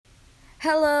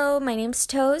Hello, my name's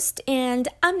Toast, and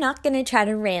I'm not gonna try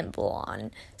to ramble on,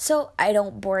 so I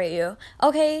don't bore you.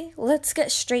 Okay, let's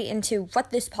get straight into what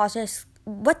this podcast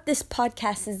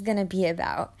is gonna be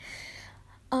about.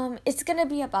 It's gonna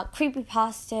be about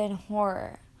creepypasta and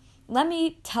horror. Let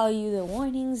me tell you the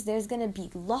warnings. There's gonna be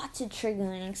lots of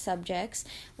triggering subjects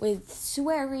with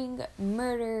swearing,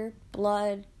 murder,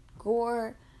 blood,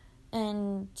 gore,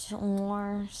 and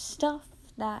more stuff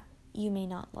that you may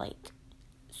not like.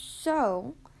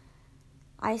 So,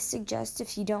 I suggest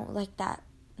if you don't like that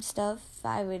stuff,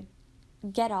 I would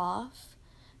get off.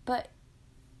 But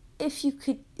if you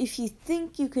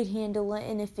think you could handle it,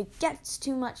 and if it gets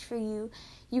too much for you,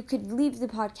 you could leave the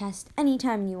podcast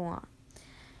anytime you want.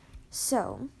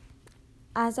 So,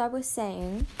 as I was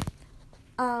saying,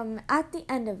 at the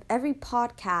end of every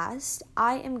podcast,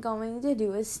 I am going to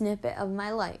do a snippet of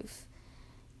my life.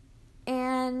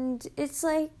 And it's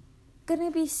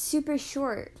gonna be super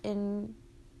short and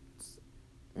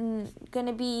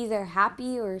gonna be either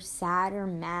happy or sad or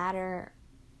mad or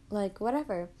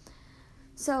whatever.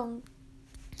 So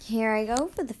here I go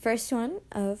for the first one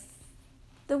of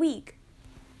the week.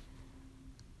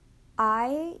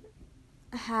 I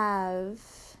have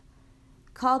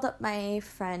called up my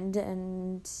friend,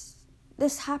 and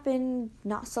this happened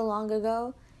not so long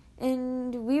ago,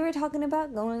 and we were talking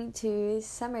about going to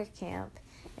summer camp.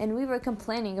 And we were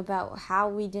complaining about how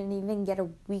we didn't even get a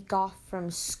week off from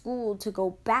school to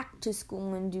go back to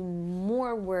school and do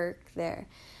more work there.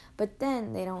 But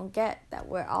then they don't get that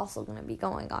we're also going to be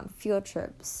going on field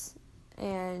trips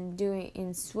and doing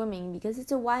in swimming, because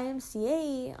it's a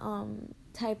YMCA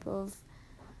type of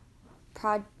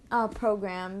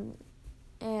program,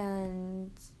 and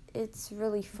it's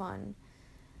really fun.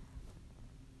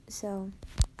 So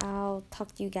I'll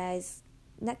talk to you guys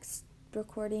next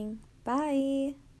recording. Bye.